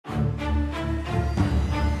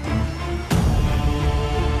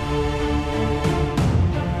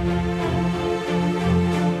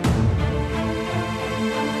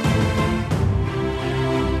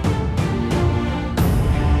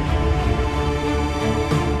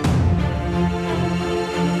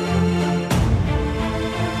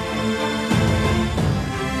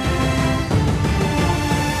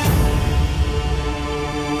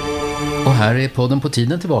här är podden På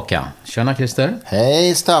tiden tillbaka. Tjena Christer.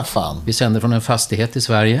 Hej Staffan. Vi sänder från en fastighet i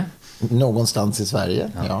Sverige. Någonstans i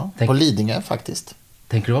Sverige, ja. På Lidingö faktiskt.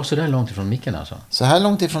 Tänker du vara så där långt ifrån micken alltså? Så här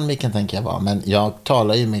långt ifrån micken tänker jag vara. Men jag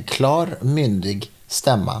talar ju med klar, myndig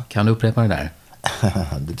stämma. Kan du upprepa det där?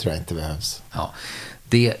 Det tror jag inte behövs. Ja.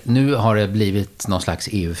 Nu har det blivit någon slags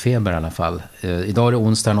EU-feber i alla fall. Idag är det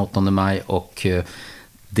onsdag den 8 maj och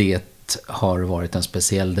det har varit en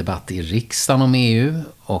speciell debatt i riksdagen om EU.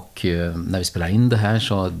 Och när vi spelar in det här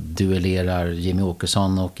så duellerar Jimmie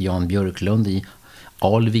Åkesson och Jan Björklund i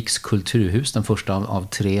Alviks kulturhus. Den första av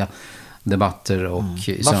 3 debatter. Och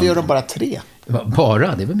Varför gör de bara 3?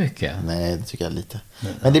 Bara? Det är väl mycket? Nej, det tycker jag är lite.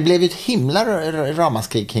 Men det blev ju ett himla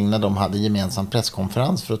ramaskrig kring när de hade gemensam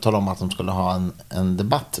presskonferens för att tala om att de skulle ha en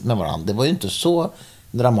debatt med varandra. Det var ju inte så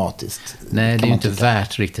dramatiskt. Nej, det är ju inte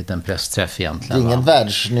värt riktigt en pressträff egentligen. Det är ingen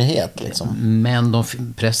världsnyhet liksom. Men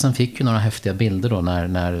pressen fick ju några häftiga bilder då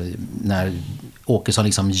när Åkesson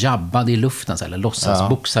liksom jabbade i luften eller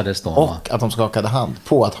låtsasboxades då. Och att de skakade hand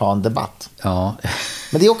på att ha en debatt. Ja.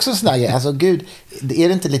 Men det är också sån där, alltså gud, är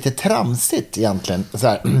det inte lite tramsigt egentligen? Så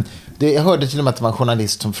här, jag hörde till och med att det var en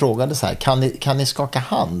journalist som frågade så här, kan ni skaka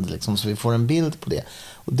hand liksom, så vi får en bild på det?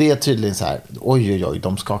 Och det är tydligen så här, oj,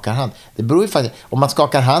 de skakar hand. Det beror ju faktiskt, om man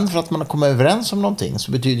skakar hand för att man har kommit överens om någonting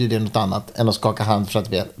så betyder det något annat än att skaka hand för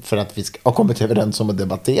att vi har kommit överens om att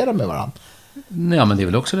debattera med varandra. Ja, men det är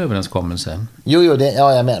väl också en överenskommelse? Jo,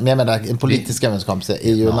 jag menar en politisk överenskommelse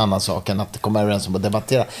är ju en annan sak än att komma överens om att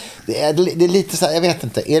debattera. Det är lite så här, jag vet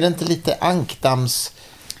inte, är det inte lite ankdams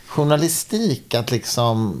journalistik att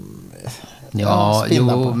liksom... Ja,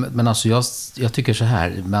 men alltså jag tycker så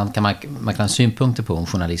här, man kan ha synpunkter på om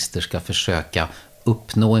journalister ska försöka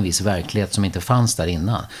uppnå en viss verklighet som inte fanns där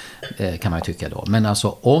innan, kan man ju tycka då. Men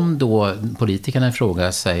alltså om då politikerna i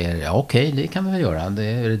fråga säger, ja okej, det kan vi väl göra, det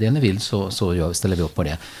är det ni vill så ställer vi upp på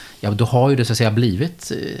det. Ja, då har ju det så att säga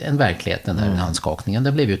blivit en verklighet, den här handskakningen.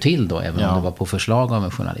 Det blev ju till då, även om det var på förslag av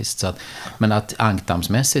en journalist. Men att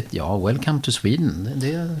ankdamsmässigt, welcome to Sweden,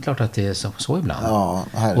 det är klart att det är så ibland. Ja,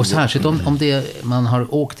 och särskilt om man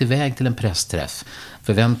har åkt iväg till en pressträff,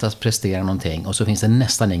 förväntas prestera någonting och så finns det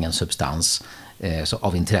nästan ingen substans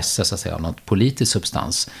av intresse, så att säga, av något politisk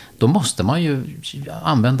substans, då måste man ju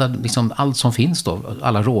använda liksom allt som finns då,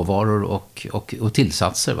 alla råvaror och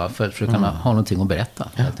tillsatser för att kunna ha någonting att berätta.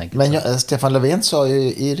 Helt enkelt. Men Stefan Löfven sa ju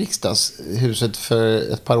i riksdagshuset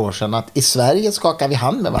för ett par år sedan att i Sverige skakar vi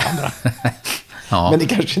hand med varandra. Men det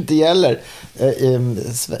kanske inte gäller.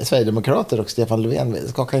 Sverigedemokrater och Stefan Löfven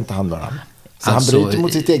skakar inte hand med varandra. Så han bryter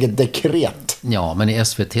mot sitt eget dekret. Ja, men i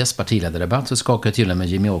SVT:s partiledardebatt så skakade tydligen med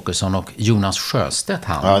Jimmie Åkesson och Jonas Sjöstedt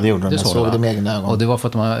hand. Ja, det gjorde de. Jag såg det med egna ögon. Och det var för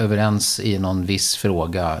att de var överens i någon viss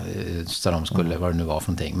fråga så de skulle, vad det nu var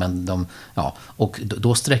för någonting. Men och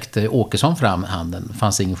då sträckte Åkesson fram handen. Det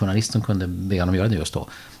fanns ingen journalist som kunde be honom göra det just då.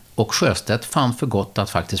 Och Sjöstedt fann för gott att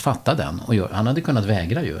faktiskt fatta den. Och han hade kunnat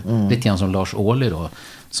vägra ju. Lite grann som Lars Ohly då,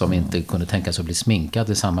 som inte kunde tänka sig att bli sminkad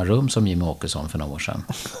i samma rum som Jimmie Åkesson för några år sedan.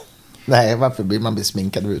 Nej, varför blir man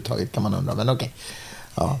sminkad överhuvudtaget kan man undra, men okej.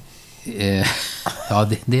 Ja.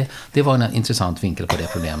 Det var en intressant vinkel på det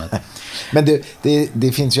problemet. Men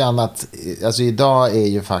det finns ju annat, alltså idag är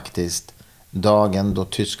ju faktiskt dagen då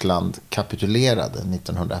Tyskland kapitulerade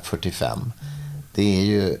 1945. Det är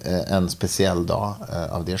ju en speciell dag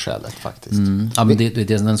av det skälet faktiskt. Ja, men det är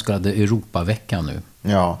den så kallade Europaveckan nu.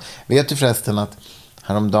 Ja, vet du förresten att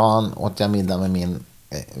häromdagen åt jag middag med min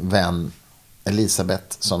vän Elisabeth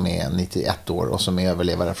som är 91 år och som är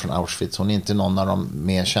överlevare från Auschwitz. Hon är inte någon av de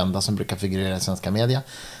mer kända som brukar figurera i svenska media,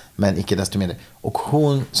 men icke desto mindre. Och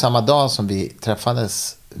hon, samma dag som vi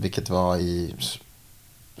träffades, vilket var i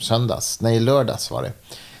lördags var det,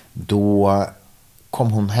 då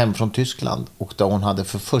kom hon hem från Tyskland och då hon hade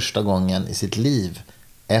för första gången i sitt liv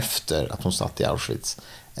efter att hon satt i Auschwitz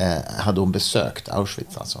hade hon besökt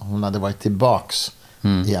Auschwitz. Alltså. Hon hade varit tillbaks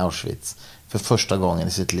i Auschwitz för första gången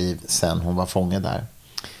i sitt liv sen hon var fånge där.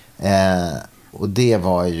 Och det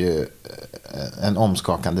var ju en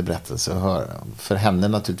omskakande berättelse att höra. För henne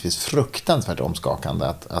naturligtvis fruktansvärt omskakande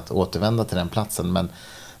att återvända till den platsen. Men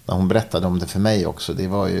när hon berättade om det för mig också,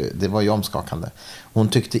 det var ju omskakande. Hon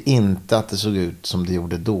tyckte inte att det såg ut som det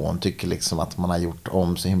gjorde då. Hon tycker liksom att man har gjort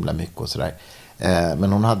om så himla mycket och sådär.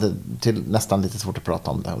 Men hon hade nästan lite svårt att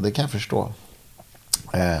prata om det. Och det kan jag förstå.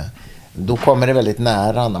 Då kommer det väldigt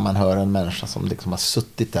nära när man hör en människa som liksom har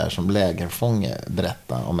suttit där som lägerfånge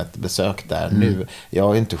berätta om ett besök där nu. Jag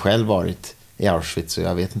har ju inte själv varit i Auschwitz så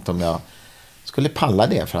jag vet inte om jag skulle palla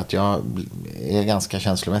det, för att jag är ganska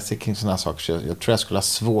känslomässig kring sådana här saker. Så jag tror jag skulle ha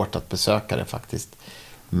svårt att besöka det faktiskt.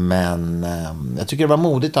 Men jag tycker det var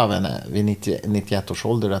modigt av henne vid 91 års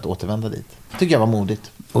ålder att återvända dit. Tycker jag var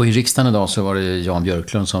modigt. Och i riksdagen idag så var det Jan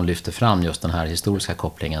Björklund som lyfte fram just den här historiska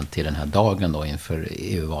kopplingen till den här dagen då inför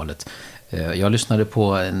EU-valet. Jag lyssnade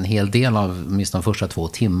på en hel del av minst de första 2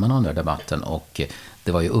 timmarna under debatten, och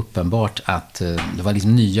det var ju uppenbart att det var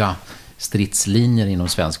liksom nya stridslinjer inom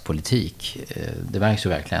svensk politik. Det märks ju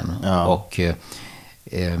verkligen. Ja. Och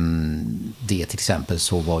det till exempel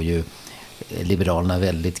så var ju Liberalerna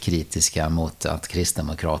väldigt kritiska mot att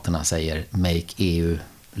Kristdemokraterna säger make EU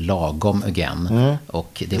lagom again.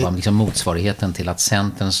 Och det var liksom motsvarigheten till att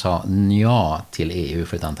Centern sa ja till EU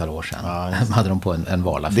för ett antal år sedan. Ja, hade de på en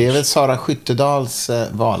valaffisch. Det är väl Sara Skyttedals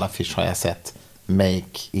valaffisch har jag sett.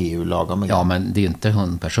 Make EU lagom again. Ja, men det är inte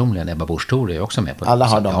hon personligen. Ebba Busch Thor är också med på det. Alla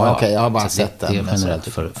har dem. Ja, okej, jag har bara sett det. Det är generellt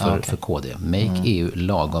för KD. Make EU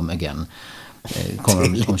lagom again.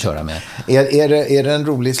 Kommer de köra med. Är det en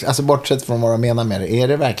rolig, alltså bortsett från vad de menar med det, är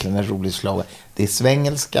det verkligen en rolig slogan? Det är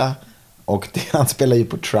svengelska och han spelar ju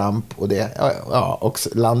på Trump och det, och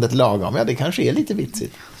landet lagom. Ja, det kanske är lite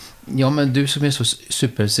vitsigt. Ja, men du som är så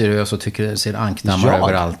superseriös och tycker det ser ankdammar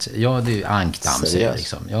överallt. Ja, det är ju ankdamm, säger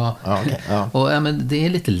liksom. Ja. Okay, ja. Och men det är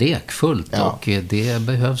lite lekfullt och det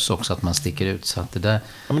behövs också att man sticker ut. Så att det där... Ja,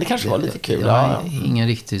 men det kanske var lite kul. Jag har ingen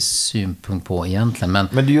riktig synpunkt på egentligen. Men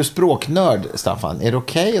du är ju språknörd, Staffan. Är det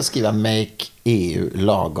okej att skriva make EU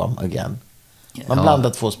lagom again? Man blandar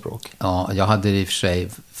 2 språk. Ja, jag hade i och för sig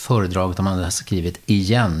föredragit om man hade skrivit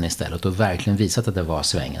igen istället och verkligen visat att det var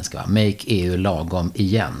svengelska. Make EU lagom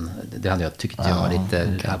igen. Det hade jag tyckt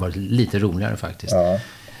hade varit lite roligare faktiskt.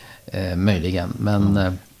 Ja. Möjligen.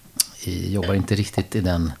 Men jag jobbar inte riktigt i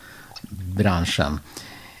den branschen.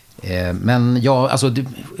 Men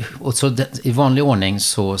i vanlig ordning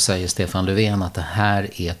så säger Stefan Löfven att det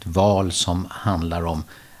här är ett val som handlar om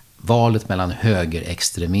valet mellan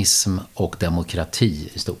högerextremism och demokrati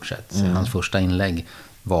i stort sett. Hans första inlägg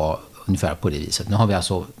var ungefär på det viset. Nu har vi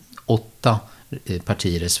alltså 8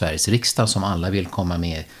 partier i Sveriges riksdag som alla vill komma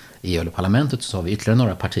med i EU-parlamentet, så har vi ytterligare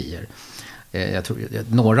några partier. Jag tror,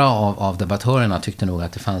 några av debattörerna tyckte nog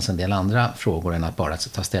att det fanns en del andra frågor än att bara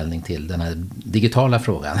ta ställning till den här digitala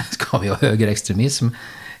frågan. Ska vi ha högerextremism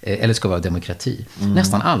eller ska vi ha demokrati?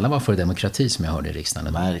 Nästan alla var för demokrati som jag hörde i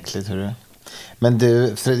riksdagen. Märkligt, hur det? Men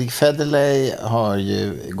du, Fredrik Federley har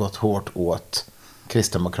ju gått hårt åt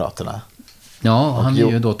Kristdemokraterna. Ja, han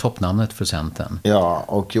är ju då toppnamnet för Centern. Ja,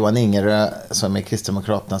 och Johan Ingerö som är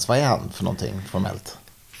Kristdemokraternas, vad är han för någonting formellt?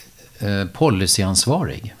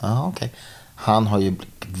 Policyansvarig. Ja, okej. Han har ju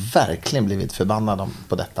verkligen blivit förbannad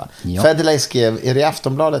på detta. Ja. Federley skrev, är det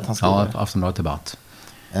Aftonbladet han skriver? Ja, Aftonbladet Debatt.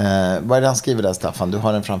 Vad är det han skriver där, Staffan? Du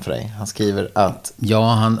har den framför dig. Han skriver att...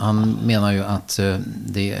 Ja, han menar ju att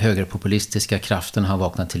de högerpopulistiska kraften har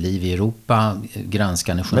vaknat till liv i Europa.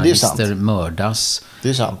 Granskande journalister mördas. Det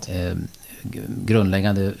är sant.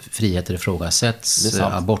 Grundläggande friheter ifrågasätts.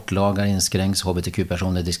 Abortlagar inskränks.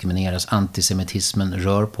 HBTQ-personer diskrimineras. Antisemitismen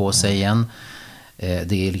rör på sig igen.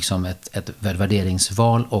 Det är liksom ett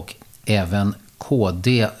värderingsval, och även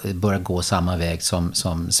KD börjar gå samma väg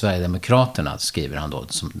som Sverigedemokraterna, skriver han då.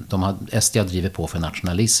 SD driver på för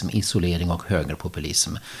nationalism, isolering och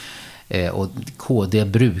högerpopulism. Och KD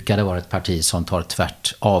brukade vara ett parti som tar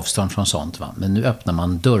tvärt avstånd från sånt. Va? Men nu öppnar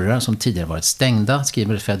man dörrar som tidigare varit stängda,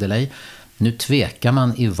 skriver Federley. Nu tvekar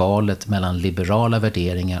man i valet mellan liberala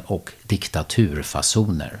värderingar och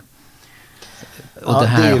diktaturfasoner. Och det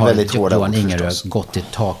här har Johan Ingerö gått i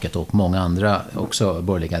taket, och många andra också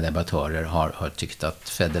borgerliga debattörer har tyckt att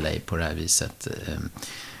Federley på det här viset...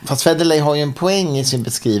 Fast Federley har ju en poäng i sin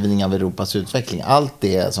beskrivning av Europas utveckling. Allt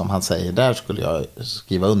det som han säger där skulle jag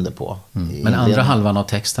skriva under på. Men andra halvan av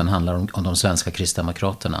texten handlar om de svenska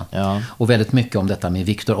kristdemokraterna. Ja. Och väldigt mycket om detta med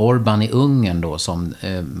Viktor Orbán i Ungern då, som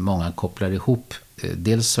många kopplar ihop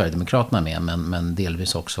dels Sverigedemokraterna med, men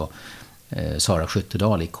delvis också Sara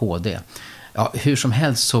Skyttedal i KD. Ja, hur som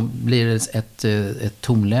helst så blir det ett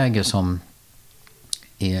tonläge som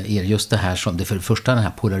är just det här som, det för det första den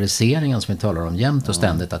här polariseringen som vi talar om jämt och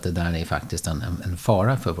ständigt, att det där är faktiskt en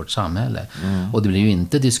fara för vårt samhälle. Och det blir ju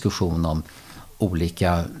inte diskussion om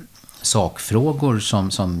olika sakfrågor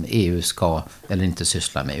som EU ska eller inte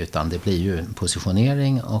syssla med, utan det blir ju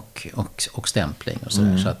positionering och stämpling och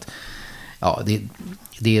sådär. Så att ja,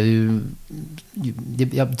 det är ju,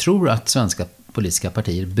 jag tror att svenska politiska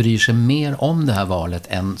partier bryr sig mer om det här valet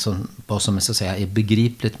än vad som så att säga är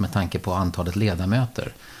begripligt med tanke på antalet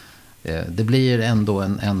ledamöter. Det blir ändå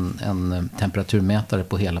en temperaturmätare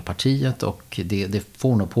på hela partiet, och det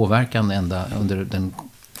får nog påverkan ända under den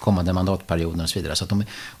kommande mandatperioden och så vidare.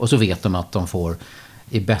 Och så vet de att de får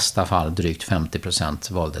i bästa fall drygt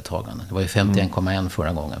 50% valdeltagande. Det var ju 51,1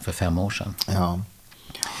 förra gången för 5 år sedan. Ja.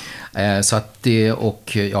 Så att det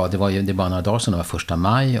var bara några dagar sedan, det var 1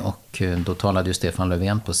 maj, och då talade ju Stefan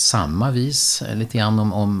Löfven på samma vis lite grann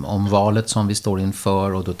om valet som vi står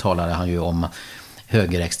inför, och då talade han ju om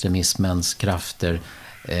högerextremismens krafter,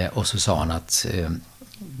 och så sa han att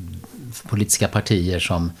politiska partier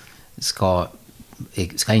som ska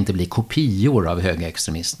inte bli kopior av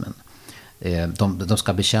högerextremismen. De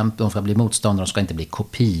ska bekämpa, de ska bli motståndare, de ska inte bli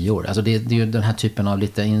kopior. Alltså det är ju den här typen av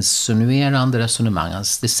lite insinuerande resonemang.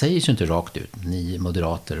 Alltså det sägs ju inte rakt ut. Ni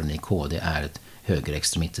moderater och ni KD är ett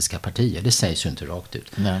högerextremistiska partier. Det sägs ju inte rakt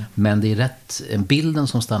ut. Nej. Men det är bilden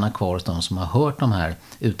som stannar kvar hos de som har hört de här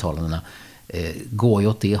uttalandena går ju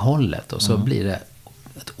åt det hållet. Och så blir det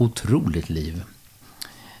ett otroligt liv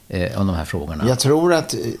om de här frågorna. Jag tror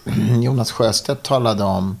att Jonas Sjöstedt talade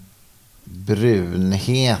om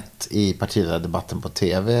brunhet i partiledardebatten på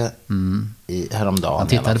tv häromdagen. Han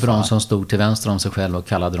tittade på dem som stod till vänster om sig själv och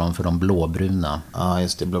kallade dem för de blåbruna. Ja,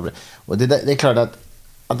 just det, blåbruna. Och det är klart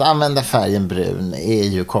att använda färgen brun är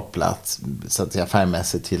ju kopplat så att säga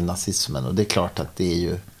färgmässigt till nazismen, och det är klart att det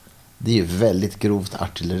är ju väldigt grovt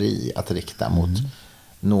artilleri att rikta mot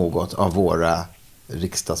något av våra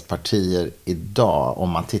riksdagspartier idag om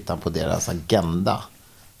man tittar på deras agenda.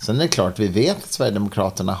 Sen är det klart, vi vet att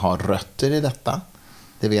Sverigedemokraterna har rötter i detta.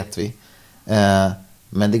 Det vet vi.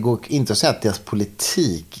 Men det går inte att säga att deras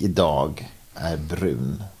politik idag är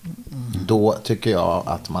brun. Då tycker jag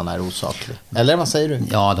att man är osaklig. Eller vad säger du?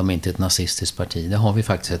 Ja, de är inte ett nazistiskt parti. Det har vi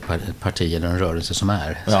faktiskt ett parti eller en rörelse som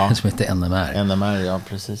är. Ja. Som heter NMR. NMR, ja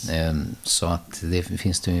precis. Så att det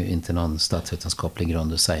finns det ju inte någon statsvetenskaplig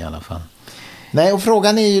grund att säga i alla fall. Nej, och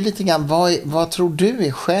frågan är ju lite grann, vad tror du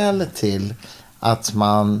är skälet till att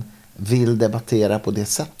man vill debattera på det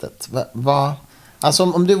sättet? Alltså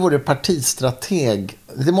om du vore partistrateg,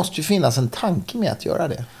 det måste ju finnas en tanke med att göra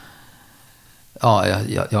det. Ja,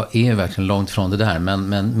 jag är verkligen långt från det där,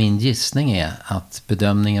 men min gissning är att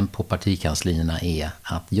bedömningen på partikanslierna är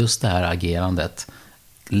att just det här agerandet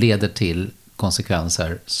leder till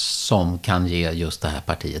konsekvenser som kan ge just det här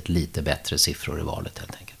partiet lite bättre siffror i valet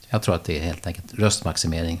helt enkelt. Jag tror att det är helt enkelt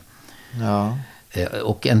röstmaximering. Ja.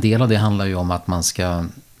 Och en del av det handlar ju om att man ska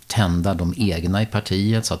tända de egna i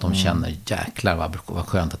partiet så att de känner jäklar vad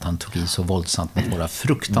skönt att han tog i så våldsamt mot våra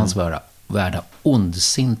fruktansvärda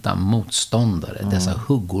ondsinta motståndare. Dessa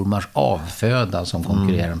huggormars avföda som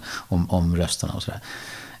konkurrerar om rösterna och sådär.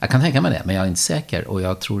 Jag kan tänka mig det, men jag är inte säker, och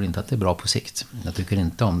jag tror inte att det är bra på sikt. Jag tycker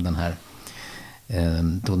inte om den här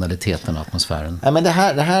tonaliteten och atmosfären. Ja, men det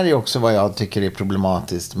här är också vad jag tycker är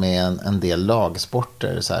problematiskt med en del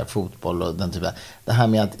lagsporter, så här fotboll och den typen. Det här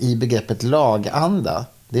med att i begreppet laganda,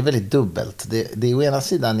 det är väldigt dubbelt. Det är å ena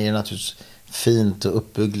sidan är det naturligtvis fint och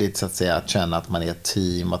uppbyggligt så att säga, att känna att man är ett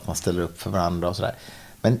team, att man ställer upp för varandra och sådär.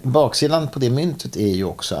 Men baksidan på det myntet är ju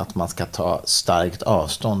också att man ska ta starkt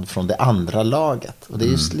avstånd från det andra laget. Och det är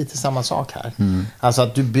ju lite samma sak här. Alltså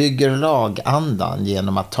att du bygger lagandan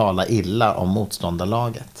genom att tala illa om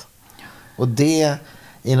motståndarlaget. Och det,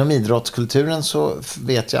 inom idrottskulturen så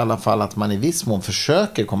vet jag i alla fall att man i viss mån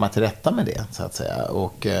försöker komma till rätta med det, så att säga.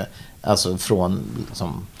 Och alltså från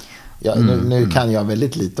liksom, ja, nu kan jag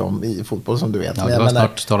väldigt lite om i fotboll som du vet. Ja, du har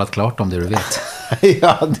snart talat klart om det du vet.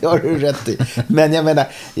 Ja, det har du rätt i. Men jag menar,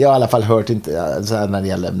 jag har i alla fall hört inte, så här, när det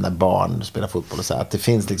gäller när barn spelar fotboll och så här, att det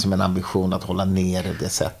finns liksom en ambition att hålla ner det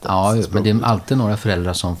sättet. Ja, just, men det är alltid några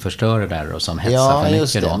föräldrar som förstör det där och som hetsar för mycket.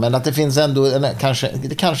 Just det. Då. Men att det finns ändå, det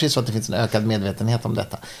kanske är så att det finns en ökad medvetenhet om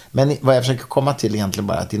detta. Men vad jag försöker komma till egentligen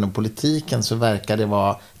bara att inom politiken så verkar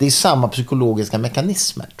det är samma psykologiska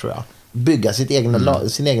mekanismer, tror jag. Bygga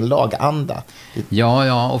sin egen laganda.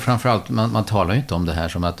 Ja, och framförallt man talar ju inte om det här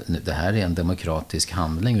som att det här är en demokratisk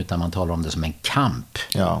handling, utan man talar om det som en kamp,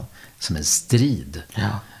 som en strid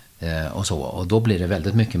och så, och då blir det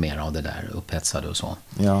väldigt mycket mer av det där upphetsade och så.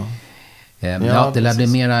 Det lär bli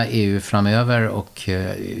mera EU framöver, och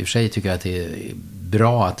i och för sig tycker jag att det är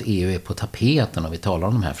bra att EU är på tapeten och vi talar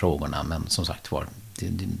om de här frågorna, men som sagt var,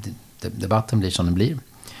 debatten blir som den blir.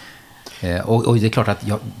 Och det är klart att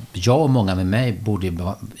jag och många med mig borde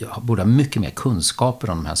ha mycket mer kunskaper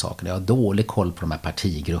om de här sakerna. Jag har dålig koll på de här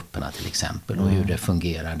partigrupperna till exempel, och hur det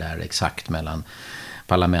fungerar där exakt mellan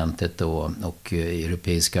parlamentet och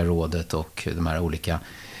Europeiska rådet och de här olika.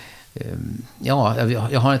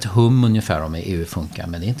 Jag har ett hum ungefär om hur EU funkar,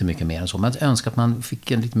 men det är inte mycket mer än så. Men jag önskar att man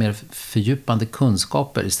fick en lite mer fördjupande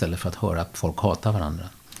kunskaper istället för att höra att folk hatar varandra.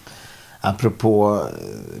 Apropå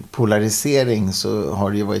polarisering så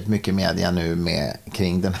har det ju varit mycket media nu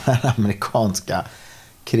kring den här amerikanska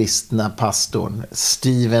kristna pastorn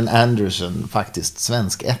Steven Anderson, faktiskt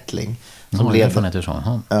svensk-ättling. Som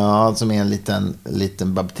som är en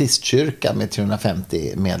liten baptistkyrka med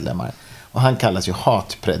 350 medlemmar. Och han kallas ju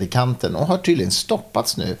hatpredikanten och har tydligen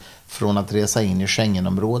stoppats nu från att resa in i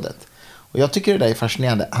Schengenområdet. Och jag tycker det där är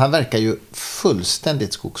fascinerande. Han verkar ju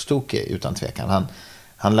fullständigt skogstokig utan tvekan.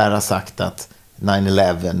 Han lär ha sagt att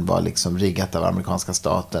 9/11 var liksom riggat av amerikanska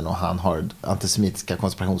staten och han har antisemitiska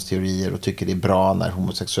konspirationsteorier och tycker det är bra när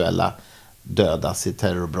homosexuella dödas i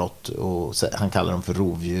terrorbrott och han kallar dem för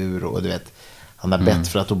rovdjur och du vet, han har bett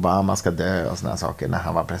för att Obama ska dö och såna saker när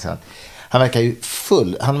han var president. Han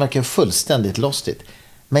verkar fullständigt lostigt.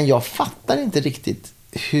 Men jag fattar inte riktigt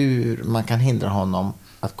hur man kan hindra honom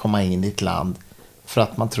att komma in i ett land för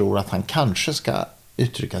att man tror att han kanske ska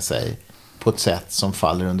uttrycka sig på ett sätt som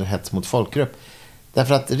faller under hets mot folkgrupp.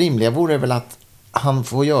 Därför att rimliga vore väl att han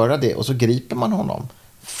får göra det och så griper man honom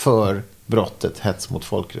för brottet hets mot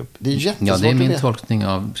folkgrupp. Det är jättesvårt. Ja, det är min tolkning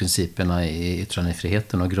av principerna i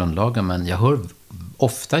yttrandefriheten och grundlagen, men jag hör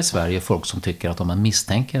ofta i Sverige folk som tycker att om man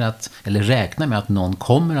misstänker att, eller räknar med att någon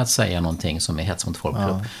kommer att säga någonting som är hets mot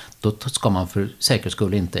folkgrupp, då ska man för säkerhets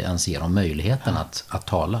skull inte ens ge dem möjligheten att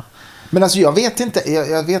tala. Men alltså jag vet inte,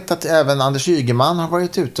 jag vet att även Anders Ygeman har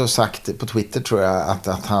varit ute och sagt på Twitter tror jag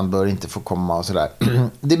att han bör inte få komma och sådär.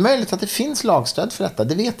 Det är möjligt att det finns lagstöd för detta,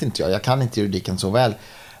 det vet inte jag kan inte juridiken så väl.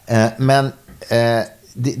 Men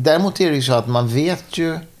däremot är det ju så att man vet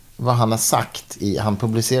ju vad han har sagt. Han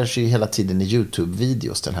publicerar sig ju hela tiden i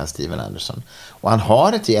YouTube-videos, den här Steven Anderson. Och han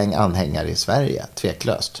har ett gäng anhängare i Sverige,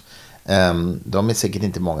 tveklöst. De är säkert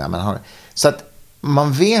inte många, men har. Så att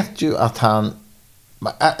man vet ju att han...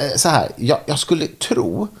 Så här, jag skulle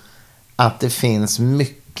tro att det finns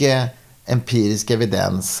mycket empirisk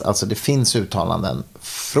evidens, alltså det finns uttalanden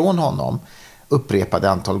från honom upprepade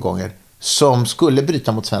antal gånger som skulle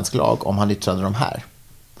bryta mot svensk lag om han yttrade de här.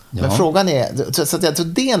 Ja. Men frågan är, så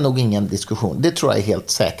det är nog ingen diskussion, det tror jag är helt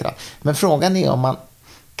säkra. Men frågan är om man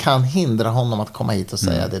kan hindra honom att komma hit och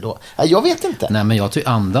säga det då. Jag vet inte. Nej, men jag tycker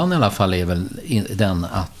andan i alla fall är väl den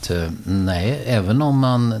att nej, även om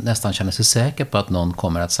man nästan känner sig säker på att någon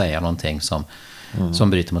kommer att säga någonting som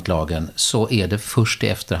bryter mot lagen, så är det först i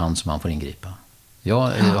efterhand som man får ingripa.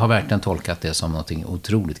 Jag har verkligen tolkat det som något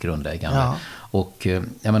otroligt grundläggande. Ja. Och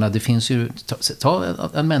jag menar, det finns ju, ta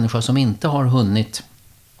en människa som inte har hunnit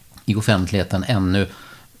i offentligheten ännu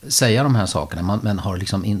säga de här sakerna, men har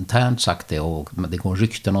liksom internt sagt det och det går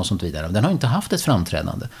rykten och sånt vidare. Den har inte haft ett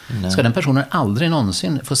framträdande. Nej. Ska den personen aldrig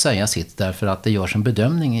någonsin få säga sitt därför att det görs en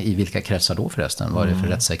bedömning i vilka kretsar då förresten, vad är det för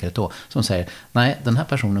rättssäkerhet då, som säger, nej, den här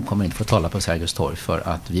personen kommer inte få tala på Sergels torg för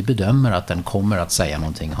att vi bedömer att den kommer att säga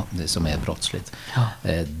någonting som är brottsligt. Ja.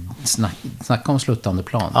 Snacka om sluttande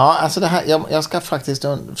plan. Ja, alltså det här, jag ska faktiskt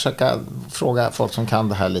försöka fråga folk som kan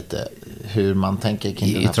det här lite hur man tänker kring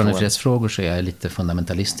i yttrandefrihetsfrågor så är jag lite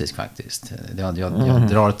fundamentalistisk faktiskt. Jag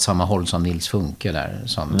drar åt samma håll som Nils Funke där.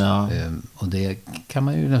 Och det kan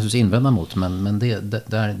man ju naturligtvis invända mot, men det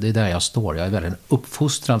är där jag står. Jag är väldigt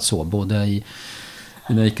uppfostrad så, både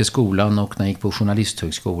när jag gick i skolan och när jag gick på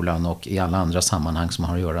journalisthögskolan och i alla andra sammanhang som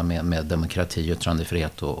har att göra med demokrati,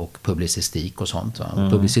 yttrandefrihet och publicistik och sånt.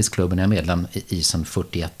 Publicistklubben är medlem i sedan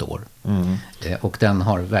 41 år. Och den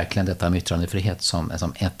har verkligen detta med yttrandefrihet som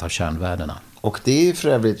ett av kärnvärdena. Och det är för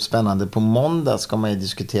övrigt spännande. På måndag ska man ju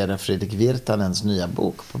diskutera Fredrik Virtanens nya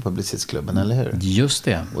bok på Publicistklubben, eller hur? Just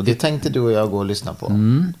det. Och det tänkte du och jag gå och lyssna på.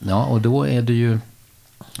 Ja, och då är det ju...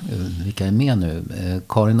 Vilka är med nu?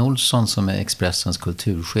 Karin Olsson som är Expressens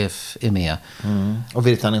kulturchef är med. Och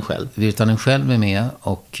Virtanen själv. Virtanen själv är med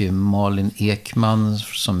och Malin Ekman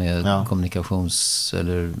som är kommunikations-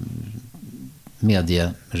 eller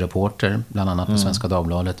mediereporter bland annat på Svenska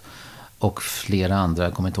Dagbladet och flera andra,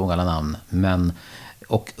 jag kommer inte ihåg alla namn. Men,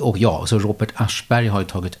 och så Robert Aschberg har ju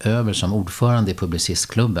tagit över som ordförande i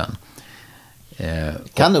Publicistklubben.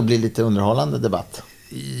 Kan nog bli lite underhållande debatt.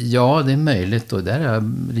 Ja, det är möjligt och där är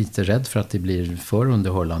jag lite rädd för att det blir för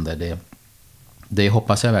underhållande. Det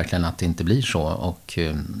hoppas jag verkligen att det inte blir så, och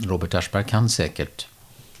Robert Aschberg kan säkert,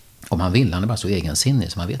 om han vill, han är bara så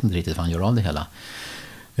egensinnig så man vet inte riktigt vad han gör av det hela.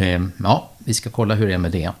 Ja, vi ska kolla hur det är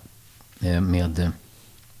med det. Med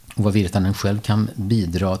vad Virtanen själv kan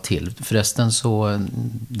bidra till. Förresten så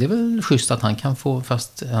det är väl schysst att han kan få,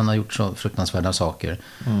 fast han har gjort så fruktansvärda saker.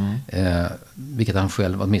 Vilket han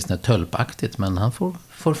själv åtminstone är tölpaktigt, men han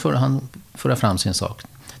får föra fram sin sak.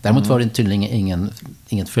 Däremot var det tydligen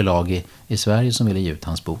inget förlag i Sverige som ville ge ut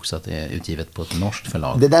hans bok, så att det är utgivet på ett norskt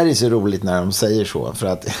förlag. Det där är så roligt när de säger så, för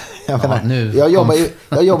att jag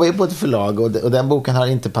jobbar ju på ett förlag och den boken har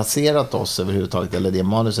inte passerat oss överhuvudtaget, eller det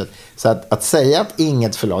manuset. Så att säga att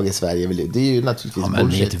inget förlag i Sverige vill ut, det är ju naturligtvis men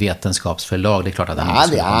det är ett vetenskapsförlag, det är klart att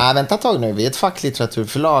vänta ett tag nu, vi är ett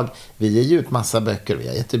facklitteraturförlag, vi ger ju ut massa böcker, vi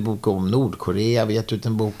har gett ut en bok om Nordkorea, vi har gett ut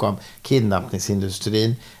en bok om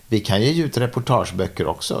kidnappningsindustrin, Vi kan ju ge ut reportageböcker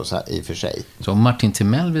också, så här, i och för sig. Så Martin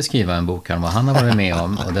Timell vill skriva en bok om vad han har varit med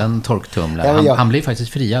om, och den torktumlar. Han blir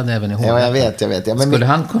faktiskt friad även i hovrätten. Ja, jag vet. Ja, men skulle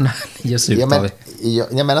han kunna ge sig ut av...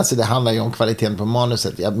 Jag menar, alltså, det handlar ju om kvaliteten på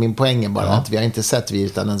manuset. Min poäng är bara att vi har inte sett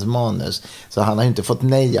Virtanens manus. Så han har inte fått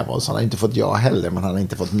nej av oss. Han har inte fått ja heller, men han har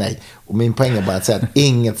inte fått nej. Och min poäng är bara att säga att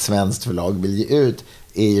inget svenskt förlag vill ge ut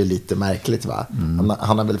är ju lite märkligt, va?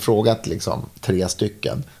 Han har väl frågat liksom 3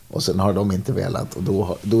 stycken och sen har de inte velat, och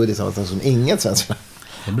då är det så att alltså, inget svenskt förlag.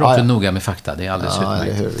 Det är bra att du är noga med fakta, det är alldeles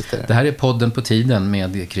utmärkt. Det här är podden på tiden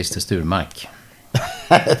med Christer Sturmark.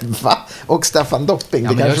 Va? Och Staffan Dopping.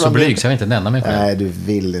 Ja, men jag är så blyg så jag vill inte nämna mig själv. Nej, du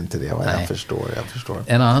vill inte det. Jag förstår.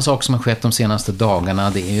 En annan sak som har skett de senaste dagarna,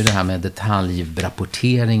 det är ju det här med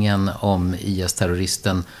detaljrapporteringen om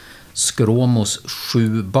IS-terroristen Skråmos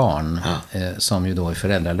 7 barn, som ju då är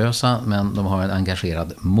föräldralösa, men de har en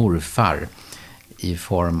engagerad morfar i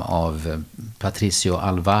form av Patricio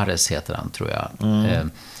Alvarez heter han, tror jag.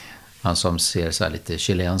 Han som ser så här lite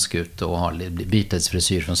chilensk ut och har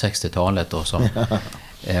Beatles-frisyr från 60-talet och som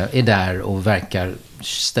är där och verkar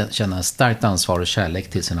känna starkt ansvar och kärlek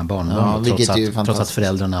till sina barnbarn, trots att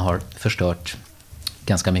föräldrarna har förstört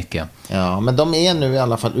ganska mycket. Ja, men de är nu i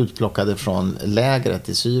alla fall utplockade från lägret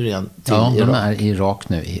i Syrien till Irak. Ja, de är i Irak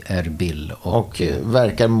nu, i Erbil. Och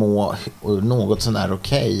verkar må något sån här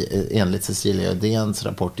okej, enligt Cecilia Uddéns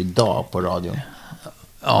rapport idag på radion.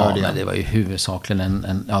 Ja, men det var ju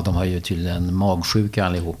huvudsakligen de har ju tydligen en magsjuka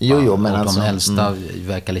allihopa. Jo, men och alltså, de äldsta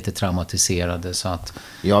verkar lite traumatiserade, så att...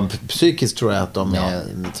 Ja, psykiskt tror jag att de är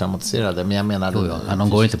traumatiserade, men jag menar... Ja, de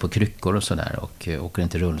går inte på kryckor och sådär och åker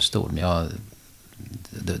inte rullstol. Men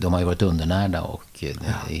de har ju varit undernärda och det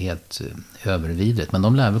är helt övervidrigt. Men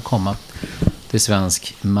de lär väl komma till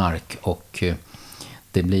svensk mark och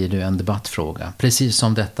det blir ju en debattfråga. Precis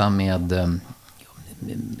som detta med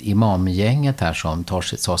imamgänget här som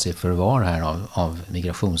tar sig förvar här av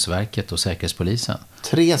Migrationsverket och Säkerhetspolisen.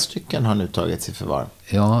 3 stycken har nu tagits i förvar.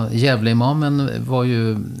 Ja, Gävleimamen var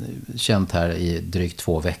ju känt här i drygt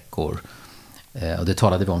 2 veckor. Och det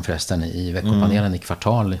talade vi om förresten i veckopanelen i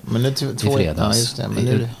Kvartal i fredags. Ja, just det. Men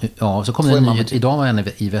nu, så kom det en nyhet. Idag var en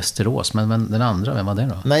i Västerås, men den andra, vem var det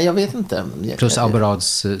då? Nej, jag vet inte. Plus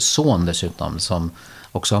Aburads son dessutom, som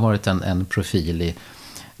också har varit en profil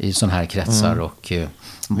i sådana här kretsar. Och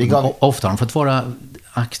ofta har de fått vara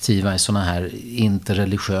aktiva i sådana här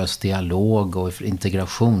interreligiös dialog och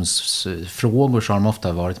integrationsfrågor, så har de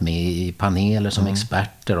ofta varit med i paneler som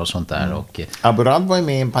experter och sånt där. Och Aburad var ju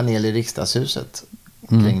med i en panel i riksdagshuset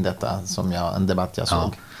kring detta, en debatt jag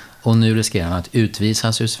såg. Och nu riskerar han att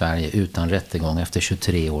utvisas ur Sverige utan rättegång efter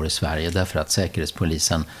 23 år i Sverige, därför att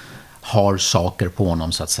Säkerhetspolisen har saker på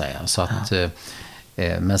honom, så att säga. Så att...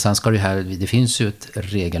 Men sen ska det finns ju ett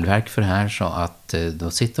regelverk för det här, så att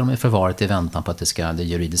då sitter de i förvaret i väntan på att det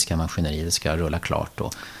juridiska maskineriet ska rulla klart.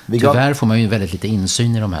 Och tyvärr får man ju väldigt lite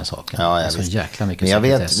insyn i de här sakerna. Ja, så jäkla mycket. Men jag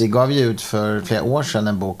vet, vi gav ju ut för flera år sedan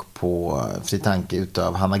en bok på fri tanke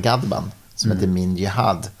utav Hanna Gadban som heter Min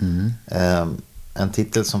Jihad. En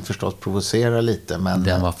titel som förstås provocerar lite, men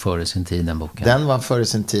den var före sin tid, den boken. Den var före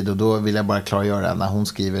sin tid, och då vill jag bara klargöra, när hon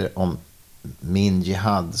skriver om Min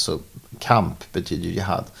Jihad, så kamp betyder ju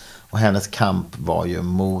jihad. Och hennes kamp var ju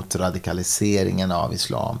mot radikaliseringen av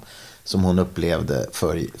islam som hon upplevde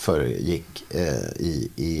föregick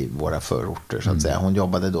i våra förorter, så att säga. Hon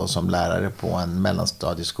jobbade då som lärare på en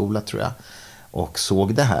mellanstadieskola, tror jag, och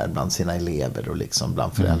såg det här bland sina elever och liksom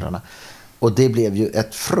bland föräldrarna. Och det blev ju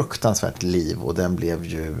ett fruktansvärt liv, och den blev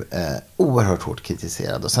ju oerhört hårt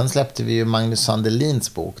kritiserad. Och sen släppte vi ju Magnus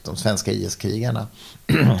Sandelins bok, De svenska IS-krigarna.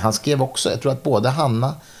 Han skrev också, jag tror att både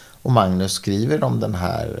Hanna och Magnus skriver om den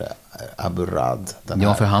här Aburad.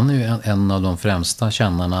 Ja, för han är ju en av de främsta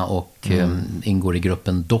kännarna och ingår i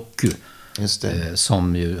gruppen Doku. Just det.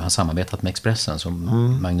 Som ju har samarbetat med Expressen. Så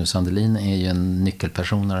Magnus Sandelin är ju en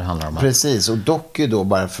nyckelperson när det handlar om... Precis, och Doku då,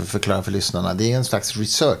 bara för att förklara för lyssnarna, det är en slags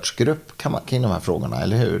researchgrupp kring de här frågorna,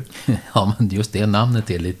 eller hur? Ja, men just det namnet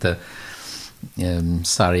är lite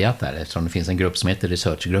sargat där, eftersom det finns en grupp som heter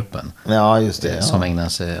Researchgruppen. Ja, just det. Som ägnar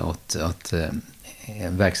sig åt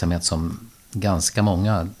en verksamhet som ganska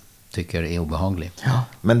många tycker är obehaglig. Ja.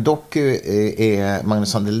 Men Doku är Magnus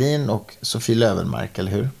Sandelin och Sofie Löwenmark,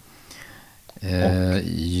 eller hur?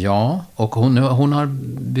 Ja, och hon har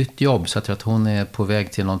bytt jobb, så jag tror att hon är på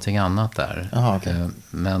väg till någonting annat där. Aha, okay.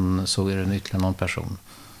 Men så är det ytterligare någon person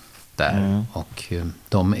där. Och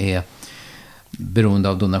de är beroende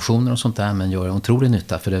av donationer och sånt där, men gör otrolig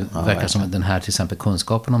nytta, för det verkar verkligen som att den här, till exempel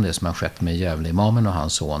kunskapen om det som har skett med Gävleimamen och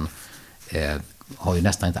hans son har ju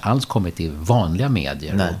nästan inte alls kommit i vanliga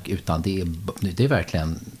medier, utan det är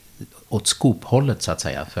verkligen åt skophållet så att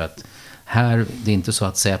säga. För att här, det är inte så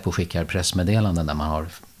att Säpo skickar pressmeddelanden där man har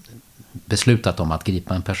beslutat om att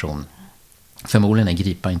gripa en person. Förmodligen är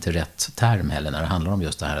gripa inte rätt term heller när det handlar om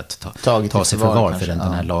just det här att ta sig förvar. För den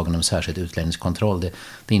här lagen om särskild utlänningskontroll, det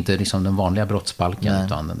är inte liksom den vanliga brottsbalken,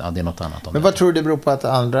 utan det är något annat. Men vad tror du det beror på att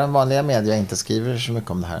andra vanliga medier inte skriver så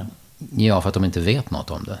mycket om det här? Ja, för att de inte vet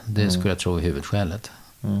något om det. Det skulle jag tro är huvudskälet.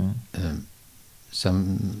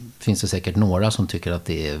 Sen finns det säkert några som tycker att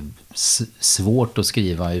det är svårt att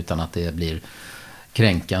skriva utan att det blir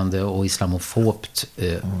kränkande och islamofobt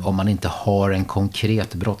om man inte har en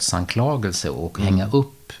konkret brottsanklagelse och hänga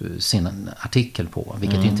upp sin artikel på,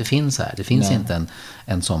 vilket ju inte finns här. Det finns inte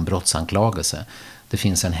en sån brottsanklagelse. Det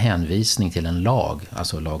finns en hänvisning till en lag,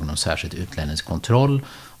 alltså lagen om särskild utlänningskontroll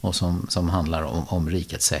och som handlar om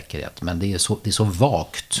rikets säkerhet. Men det är så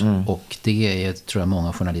vagt och det är, tror jag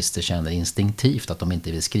många journalister känner instinktivt, att de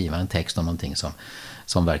inte vill skriva en text om någonting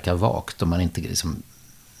som verkar vagt. Och man inte liksom,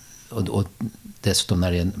 och dessutom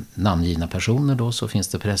när det är namngivna personer då, så finns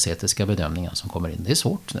det pressetiska bedömningar som kommer in. Det är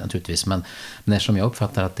svårt naturligtvis, men eftersom jag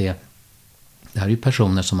uppfattar att det här är ju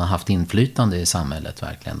personer som har haft inflytande i samhället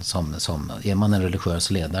verkligen. Som är man en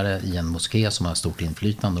religiös ledare i en moské som har stort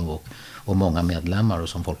inflytande och många medlemmar och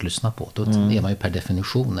som folk lyssnar på, då är man ju per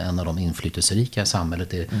definition en av de inflytelserika i samhället.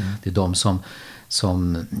 Det är de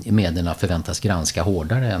som medierna förväntas granska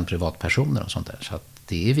hårdare än privatpersoner och sånt där. Så att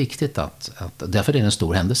det är viktigt att därför är det en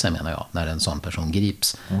stor händelse, menar jag, när en sån person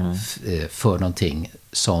grips för någonting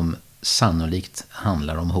som sannolikt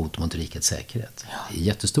handlar om hot mot rikets säkerhet. Det är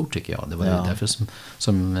jättestort, tycker jag. Det var ju därför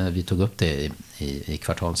som vi tog upp det i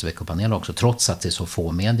Kvartalets veckopanel också, trots att det är så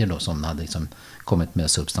få medier då som hade liksom kommit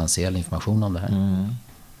med substantiell information om det här.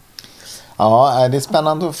 Ja, det är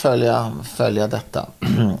spännande att följa detta.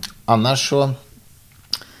 Annars så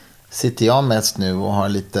sitter jag mest nu och har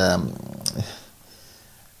lite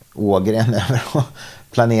ågren över att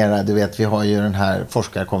planera. Du vet, vi har ju den här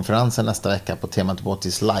forskarkonferensen nästa vecka på temat What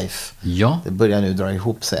is Life. Ja. Det börjar nu dra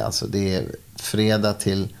ihop sig. Alltså det är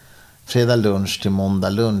fredag lunch till måndag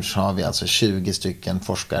lunch har vi alltså 20 stycken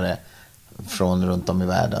forskare från runt om i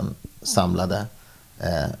världen samlade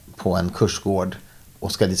på en kursgård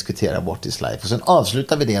och ska diskutera What is Life. Och sen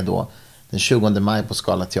avslutar vi det då den 20 maj på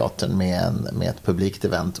Scalateatern med ett publikt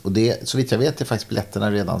event. Och det, så vitt jag vet, är faktiskt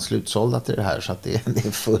biljetterna redan slutsålda till det här, så att det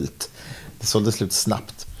är fullt. Det sålde slut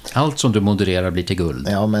snabbt. Allt som du modererar blir till guld.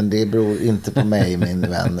 Ja, men det beror inte på mig, min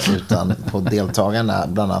vän, utan på deltagarna,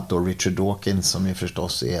 bland annat då Richard Dawkins, som ju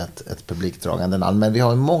förstås är ett publikdragande namn. Men vi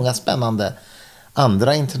har ju många spännande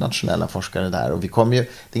andra internationella forskare där, och vi kommer ju,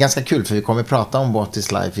 det är ganska kul för vi kommer prata om What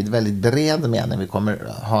is Life i ett väldigt bred mening. Vi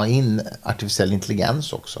kommer ha in artificiell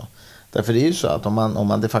intelligens också. Därför det är ju så att om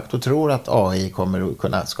man de facto tror att AI kommer att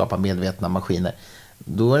kunna skapa medvetna maskiner,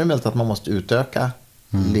 då är det möjligt att man måste utöka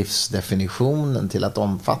livsdefinitionen till att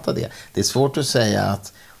omfatta det. Det är svårt att säga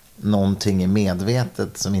att någonting är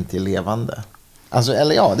medvetet som inte är levande. Alltså,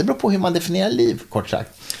 eller ja, det beror på hur man definierar liv, kort sagt.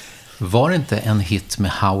 Var det inte en hit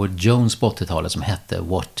med Howard Jones på 80-talet som hette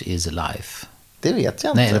What is Life? Det vet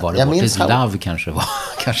jag inte. Nej, det var det. What is Love kanske var.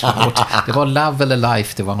 Det var Love eller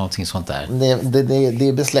Life, det var någonting sånt där. Det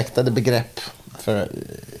är besläktade begrepp. För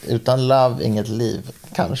utan love, inget liv.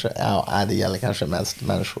 Kanske, ja, det gäller kanske mest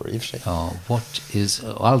människor i och för sig. Ja,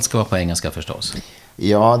 och allt ska vara på engelska förstås.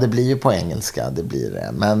 Ja, det blir ju på engelska, det blir det.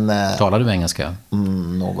 Men, talar du engelska?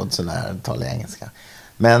 Något sån här talar engelska.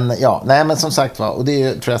 Men ja, nej, men som sagt var, och det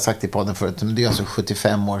är, tror jag sagt i podden förut, men det är alltså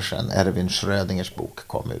 75 år sedan Erwin Schrödingers bok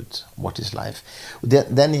kom ut, What is Life. Och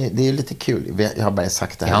det är lite kul, jag har bara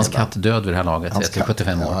sagt det här. Är hans katt död vid det här laget? Hans katt,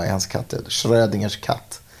 75 år. Ja, hans katt död. Schrödingers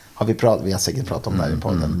katt. Vi har säkert pratat om det här i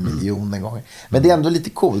podden miljoner gånger. Men det är ändå lite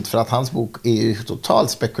coolt, för att hans bok är ju total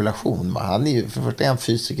spekulation. Han är ju, för första är han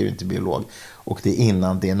fysiker och inte biolog. Och det är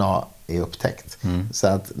innan DNA är upptäckt. Så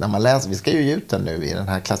att när man läser, vi ska ju ge ut den nu i den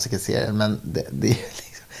här klassikerserien, men det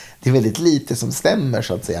är väldigt lite som stämmer,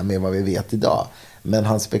 så att säga, med vad vi vet idag. Men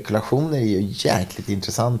hans spekulationer är ju jäkligt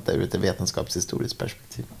intressanta ur ett vetenskapshistoriskt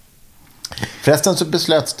perspektiv. Förresten så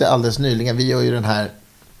beslöts det alldeles nyligen, vi gör ju den här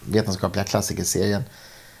vetenskapliga klassikerserien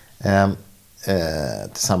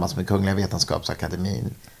tillsammans med Kungliga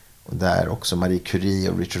Vetenskapsakademin, och där också Marie Curie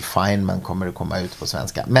och Richard Feynman kommer att komma ut på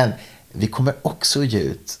svenska. Men vi kommer också ge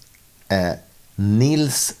ut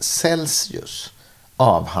Nils Celsius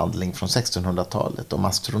avhandling från 1600-talet om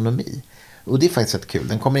astronomi. Och det är faktiskt rätt kul.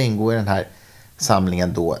 Den kommer ingå i den här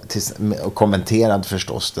samlingen då, och kommenterad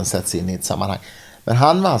förstås, den sätts in i ett sammanhang. Men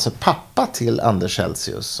han var alltså pappa till Anders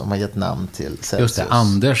Celsius, som har gett namn till Celsius. Just det,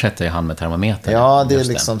 Anders heter han med termometer. Ja, det är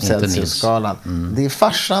liksom Celsius-skalan. Det är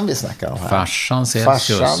farsan vi snackar om här. Farsan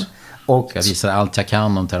Celsius. Och jag visar allt jag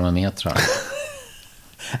kan om termometrar.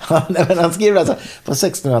 Han skriver alltså på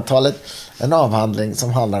 1600-talet en avhandling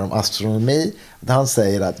som handlar om astronomi. Där han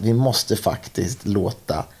säger att vi måste faktiskt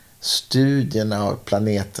låta studierna av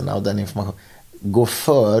planeterna och den information gå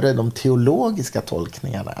före de teologiska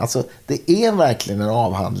tolkningarna. Alltså det är verkligen en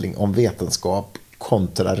avhandling om vetenskap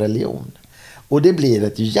kontra religion. Och det blir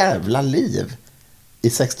ett jävla liv i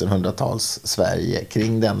 1600-tals Sverige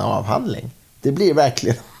kring denna avhandling. Det blir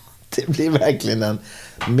verkligen en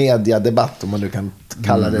mediadebatt, om man nu kan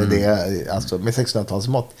kalla det, alltså med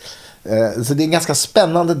 1600-talsmått. Så det är en ganska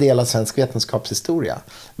spännande del av svensk vetenskapshistoria.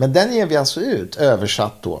 Men den ger vi alltså ut,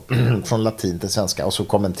 översatt då från latin till svenska och så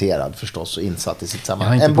kommenterad förstås och insatt i sitt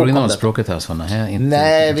sammanhang. Jag har inte på originalspråket här sådana här,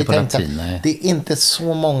 nej, vi tänkte latin, nej. Det är inte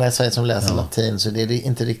så många i Sverige som läser latin, så det är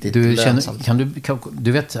inte riktigt lönsamt.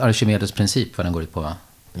 Du vet Archimedes princip, vad den går ut på, va?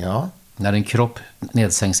 Ja. När en kropp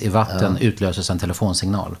nedsänks i vatten utlöses en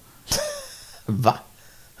telefonsignal. Va?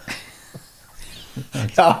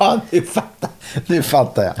 Ja, nu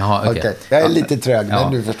fattar jag. Jaha, okay. Jag är lite trög,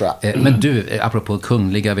 men nu förstår jag. Men du, apropå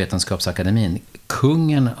Kungliga Vetenskapsakademin.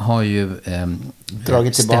 Kungen har ju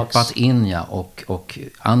steppat in och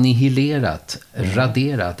annihilerat,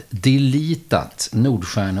 raderat, deletat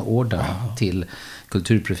Nordstjärneorden till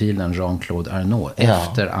kulturprofilen Jean-Claude Arnault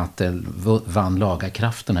efter att det vann laga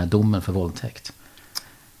kraft, den här domen för våldtäkt.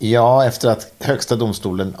 Ja, efter att högsta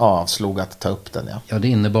domstolen avslog att ta upp den, ja. Ja, det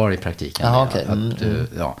innebar i praktiken. Aha, okay.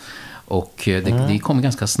 Ja. Och det kom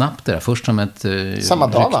ganska snabbt det där. Först som ett samma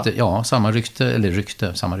dag, rykte. Ja, samma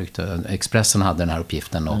rykte. Expressen hade den här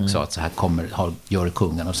uppgiften och sa att så här gör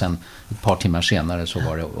kungen. Och sen ett par timmar senare så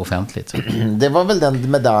var det offentligt. Det var väl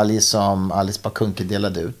den medalj som Alice Bah Kuhnke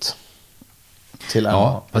delade ut till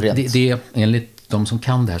det enligt de som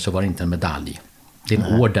kan det här så var det inte en medalj. Det är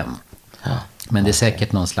en orden. Ja. Men det är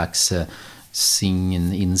säkert någon slags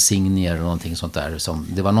insignier eller någonting sånt där.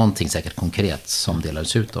 Det var någonting säkert konkret som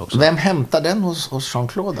delades ut också. Vem hämtar den hos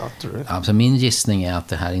Jean-Claude då, tror du? Alltså min gissning är att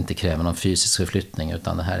det här inte kräver någon fysisk förflyttning,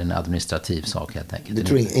 utan det här är en administrativ sak helt enkelt. Du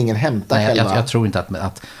tror ingen hämtar själva? Jag tror inte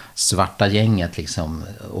att svarta gänget liksom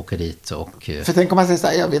åker dit och... För tänk om man säger så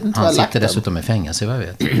här, jag vet inte vad jag lagt den. Han sitter dessutom i fängelse, vad jag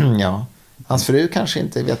vet. Ja. Hans fru kanske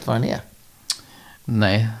inte vet vad den är.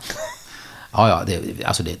 Nej. Ja, det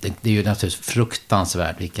är ju naturligtvis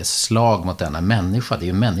fruktansvärt vilket slag mot denna människa. Det är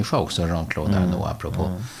ju människa också, Jean-Claude Arnault,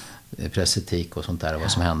 apropå pressetik och sånt där, och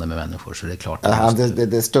vad som händer med människor. Så det är klart.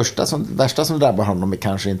 Det värsta som drabbar honom är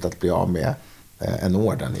kanske inte att bli av med en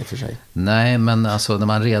orden i och för sig. Nej, men alltså när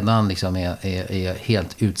man redan liksom är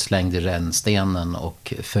helt utslängd i rännstenen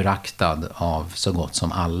och föraktad av så gott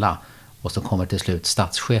som alla. Och så kommer till slut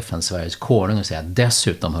statschefen, Sveriges konung, och säger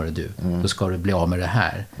dessutom, hörru du, då ska du bli av med det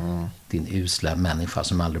här. Din usla människa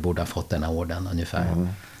som aldrig borde ha fått denna orden ungefär.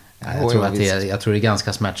 Jag tror det är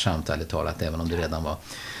ganska smärtsamt, ärligt talat, även om det redan var.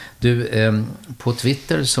 Du, på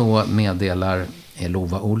Twitter så meddelar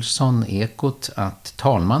Lova Olsson, Ekot, att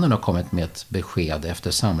talmannen har kommit med ett besked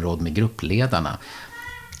efter samråd med gruppledarna.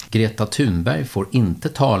 Greta Thunberg får inte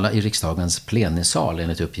tala i riksdagens plenisal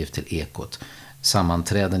enligt uppgift till Ekot.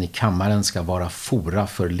 Sammanträden i kammaren ska vara fora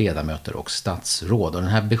för ledamöter och statsråd. Och det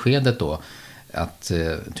här beskedet då, att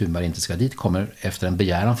Thunberg inte ska dit, kommer efter en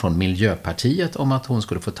begäran från Miljöpartiet om att hon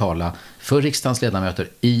skulle få tala för riksdagens ledamöter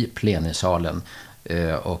i plenisalen.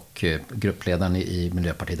 Och gruppledaren i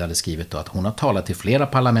Miljöpartiet hade skrivit då att hon har talat till flera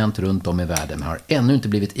parlament runt om i världen men har ännu inte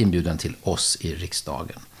blivit inbjuden till oss i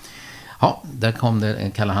riksdagen. Ja, där kom det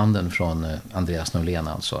en kalla handen från Andreas Norlén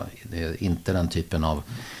alltså. Det är inte den typen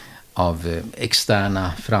av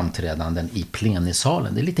externa framträdanden i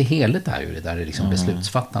plenisalen. Det är lite heligt där ju, det där är liksom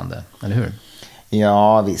beslutsfattande, eller hur?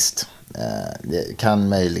 Ja, visst. Det kan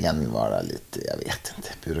möjligen vara lite, jag vet inte,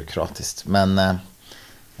 byråkratiskt. Men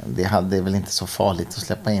det är väl inte så farligt att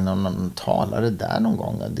släppa in någon talare där någon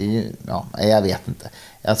gång. Det är ju, jag vet inte.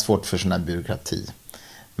 Jag har svårt för sån här byråkrati.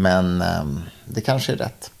 Men det kanske är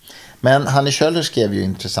rätt. Men Hanne Kjöller skrev ju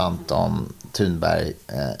intressant om Thunberg,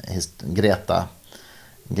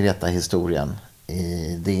 Greta-historien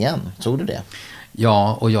i DN. Såg du det?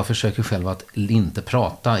 Ja, och jag försöker själv att inte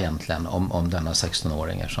prata egentligen om denna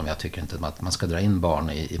 16-åringar som jag tycker inte att man ska dra in barn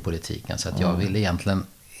i politiken. Så att jag vill egentligen,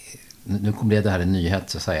 nu blev det här en nyhet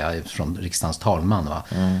så att säga från riksdagens talman, va?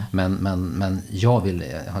 Men jag vill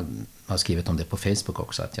ha skrivit om det på Facebook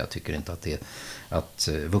också, att jag tycker inte att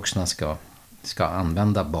vuxna ska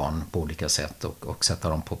använda barn på olika sätt och sätta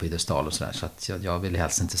dem på piedestal och sådär. Så att jag vill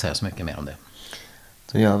helst inte säga så mycket mer om det.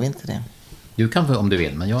 Då gör vi inte det. Du kan om du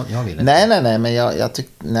vill, men jag vill inte.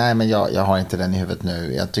 Nej, men jag har inte den i huvudet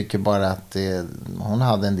nu. Jag tycker bara att hon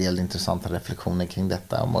hade en del intressanta reflektioner kring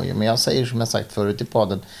detta. Men jag säger som jag sagt förut i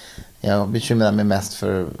podden, jag bekymrar mig mest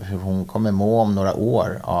för hur hon kommer må om några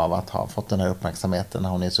år av att ha fått den här uppmärksamheten när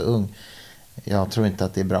hon är så ung. Jag tror inte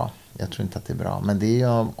att det är bra. Men det är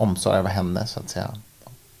ju omsorg över henne, så att säga.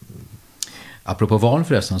 Apropå val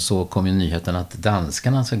förresten, så kom ju nyheten att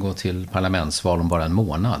danskarna ska gå till parlamentsval om bara en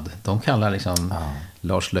månad. De kallar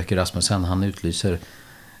Lars Løkke Rasmussen, han utlyser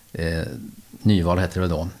nyval heter det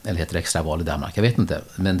då, eller heter det extraval i Danmark, jag vet inte.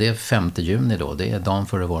 Men det är 5 juni då, det är dagen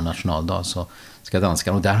före vår nationaldag, så ska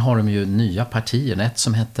danskarna, och där har de ju nya partier, ett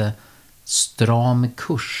som hette Stram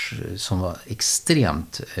kurs, som var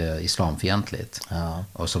extremt islamfientligt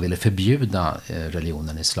och som ville förbjuda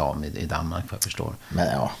religionen islam i Danmark, vad jag förstår.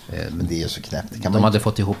 Men det är så knäppt. De hade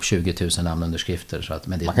fått ihop 20 000 namnunderskrifter. Så att,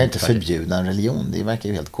 men det man kan inte förbjuda en religion, det verkar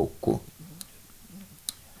ju helt koko.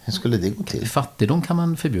 Hur skulle det gå till? Fattigdom kan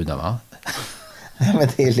man förbjuda, va? Nej, men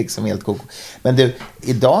det är liksom helt koko. Men du,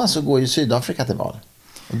 idag så går ju Sydafrika till val.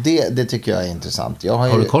 Det tycker jag är intressant.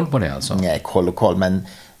 Har du koll på det alltså? Nej, koll.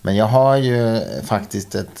 Men jag har ju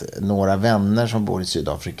faktiskt några vänner som bor i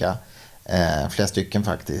Sydafrika. Flera stycken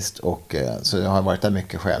faktiskt. Och, så jag har varit där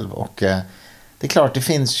mycket själv. Och det är klart, det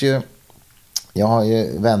finns ju... Jag har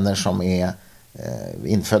ju vänner som är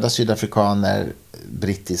infödda sydafrikaner,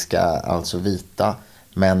 brittiska, alltså vita.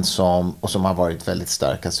 Men som har varit väldigt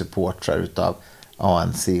starka supportrar utav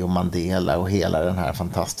ANC och Mandela och hela den här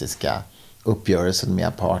fantastiska uppgörelsen med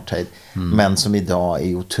apartheid, men som idag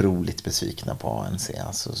är otroligt besvikna på ANC.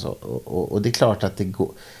 Alltså, och det är klart att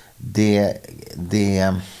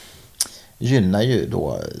det gynnar ju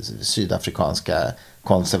då sydafrikanska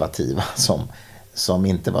konservativa som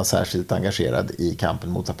inte var särskilt engagerad i kampen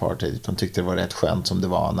mot apartheid, utan tyckte det var rätt skönt som det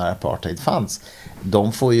var när apartheid fanns.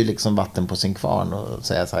 De får ju liksom vatten på sin kvarn och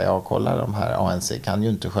säga så här, kolla, de här ANC kan ju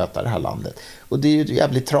inte sköta det här landet. Och det är ju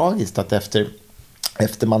jävligt tragiskt att efter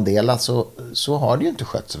Mandela så har det ju inte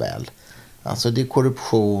skötts väl. Alltså det är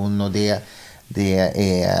korruption och det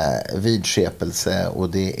är vidskepelse och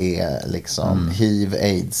det är liksom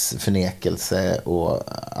HIV-AIDS förnekelse och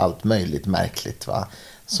allt möjligt märkligt, va,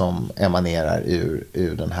 som emanerar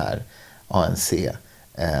ur den här ANC-regeringen.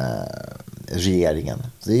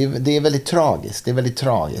 Det är väldigt tragiskt. Det är väldigt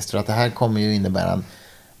tragiskt för att det här kommer ju innebära en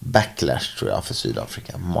backlash, tror jag, för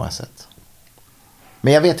Sydafrika på många sätt.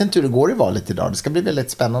 Men jag vet inte hur det går i valet idag. Det ska bli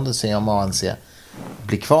väldigt spännande att se om ANC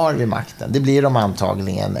blir kvar vid makten. Det blir de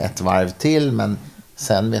antagligen ett varv till, men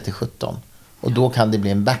sen vet jag 17. Och då kan det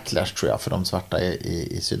bli en backlash, tror jag, för de svarta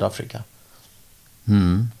i Sydafrika.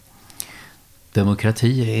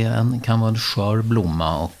 Demokrati kan vara en skör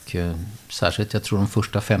blomma, och särskilt jag tror de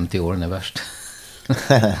första 50 åren är värst.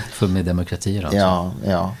 För med demokratier alltså.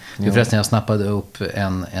 Ja. Förresten, jag snappade upp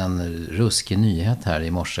en ruskig nyhet här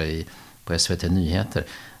i morse på SVT Nyheter.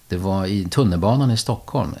 Det var i tunnelbanan i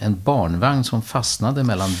Stockholm en barnvagn som fastnade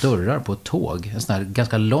mellan dörrar på ett tåg. En sån här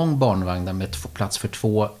ganska lång barnvagn där med plats för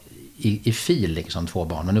 2 i fil, liksom 2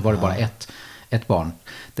 barn. Men nu var det bara ett barn.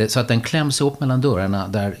 Så att den kläms ihop mellan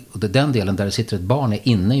dörrarna, och den delen där det sitter ett barn är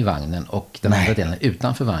inne i vagnen och den andra delen är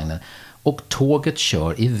utanför vagnen. Och tåget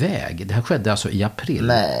kör iväg. Det här skedde alltså i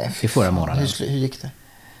april i förra månaden. Hur gick det?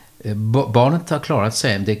 Barnet har klarat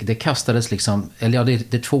sig. Det kastades liksom, eller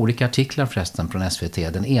det är 2 olika artiklar förresten från SVT.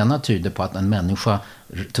 Den ena tyder på att en människa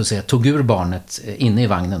tog ur barnet inne i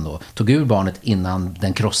vagnen då. Tog ur barnet innan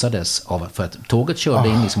den krossades för att tåget körde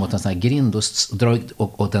in liksom mot en sån här grind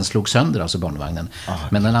och den slog sönder, alltså barnvagnen.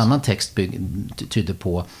 Men en annan text tyder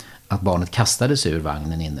på att barnet kastades ur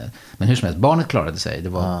vagnen inne. Men hur som helst, barnet klarade sig. Det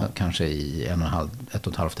var kanske i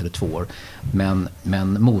 1,5 eller 2 år.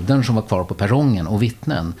 Men modern som var kvar på perrongen och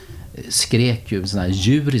vittnen skrek ju såna här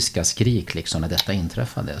djuriska skrik liksom när detta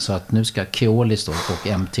inträffade. Så att nu ska Keolis då, och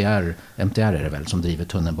MTR är det väl som driver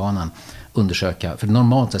tunnelbanan, undersöka, för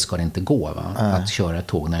normalt ska det inte gå, va, att köra ett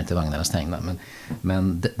tåg när inte vagnarna är stängda.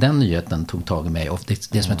 Men den nyheten tog tag i mig, och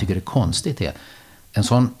det som jag tycker är konstigt är en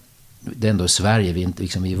sån. Det är ändå i Sverige, vi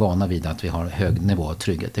är vana vid att vi har hög nivå av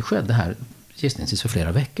trygghet. Det skedde här gissningsvis för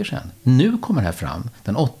flera veckor sedan. Nu kommer det här fram,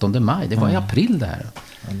 den 8 maj. Det var i april det här.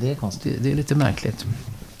 Ja, det är konstigt. Det är lite märkligt.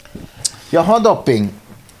 Jaha, doping.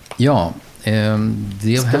 Ja.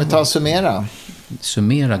 Ska vi ta och summera?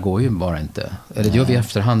 Summera går ju bara inte. Eller det gör vi i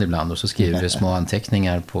efterhand ibland, och så skriver vi små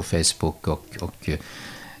anteckningar på Facebook och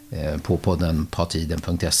på podden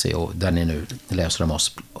patiden.se, och där ni nu läser om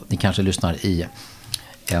oss. Ni kanske lyssnar i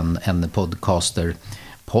en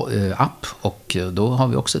app, och då har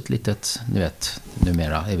vi också ett litet,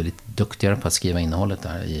 numera är vi lite duktigare på att skriva innehållet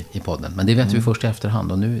där i podden. Men det vet vi först i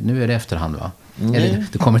efterhand, och nu är det efterhand, va? Eller,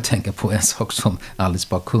 du kommer att tänka på en sak som Alice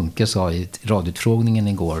Bah Kuhnke sa i radioutfrågningen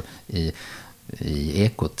igår i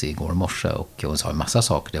Ekot igår morse, och hon sa en massa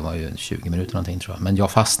saker, det var ju 20 minuter någonting tror jag. Men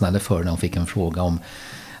jag fastnade för när hon fick en fråga om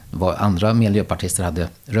vad andra miljöpartister hade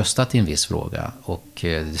röstat i en viss fråga, och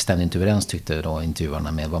det stämde inte överens, tyckte då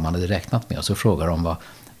intervjuarna, med vad man hade räknat med. Och så frågar de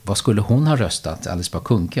vad skulle hon ha röstat, Alice Bah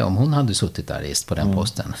Kuhnke, om hon hade suttit där på den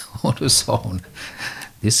posten. Och då sa hon,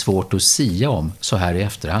 det är svårt att sia om så här i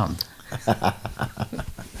efterhand.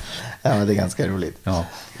 Ja, men det är ganska roligt. Ja.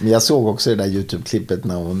 Men jag såg också det där YouTube-klippet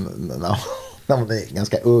när hon är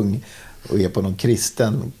ganska ung och är på någon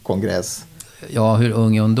kristen kongress. Ja, hur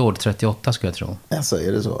ung är hon då? 38 skulle jag tro. Alltså,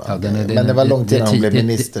 är det så? Ja, men det var långt innan hon blev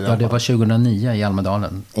minister. Ja, det var 2009 i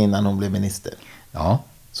Almedalen. Innan hon blev minister. Ja.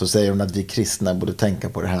 Så säger hon att vi kristna borde tänka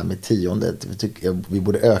på det här med 10:e. Vi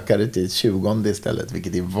borde öka det till 20:e istället,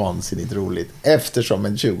 vilket är vansinnigt roligt. Eftersom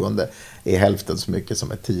en 20:e är hälften så mycket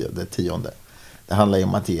som ett 10:e. Det handlar ju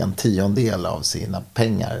om att ge en 10:e av sina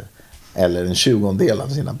pengar. Eller en 20:e av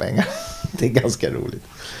sina pengar. Det är ganska roligt.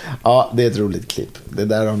 Ja, det är ett roligt klipp. Det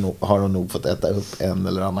där har hon nog fått äta upp en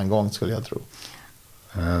eller annan gång, skulle jag tro.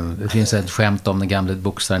 Det finns ett skämt om den gamla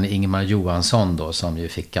boxaren Ingemar Johansson då, som ju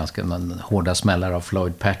fick ganska hårda smällar av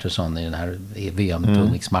Floyd Patterson i den här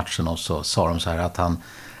VM-tungviktsmatchen, och så sa de så här att han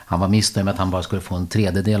var missnöjd med att han bara skulle få en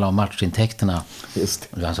tredjedel av matchintäkterna. Just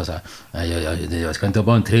det. Och han sa så här, jag ska inte ha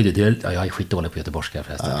bara en tredjedel. Ja, jag är skitdålig på göteborgska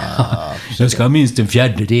förresten. Jag ska ha minst en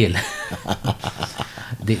fjärdedel.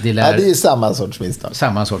 Det är ju samma sorts misstag.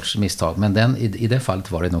 Samma sorts misstag, men i det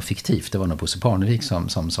fallet var det nog fiktivt. Det var nog Bosse Parnevik som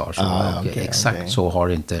sa så. Exakt så har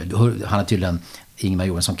det inte. Han har tydligen, Ingemar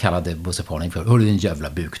Johansson kallade Bosse Parnevik för, hörru din jävla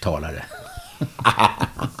buktalare.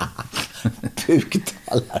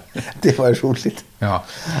 Buktalare, det var roligt. Ja,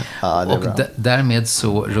 det är och bra. Därmed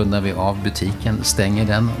så rundar vi av butiken, stänger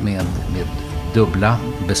den med dubbla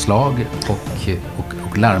beslag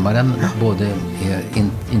och larmar den både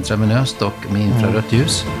intravenöst och med infrarött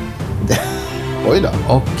ljus. Oj då.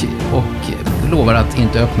 Och lovar att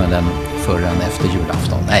inte öppna den förrän efter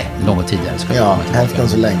julafton. Nej, långt tidigare. Hälften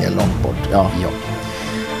så länge, långt bort. Ja.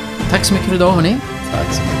 Tack så mycket för idag, hörni.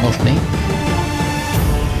 Tack så mycket. Forskning.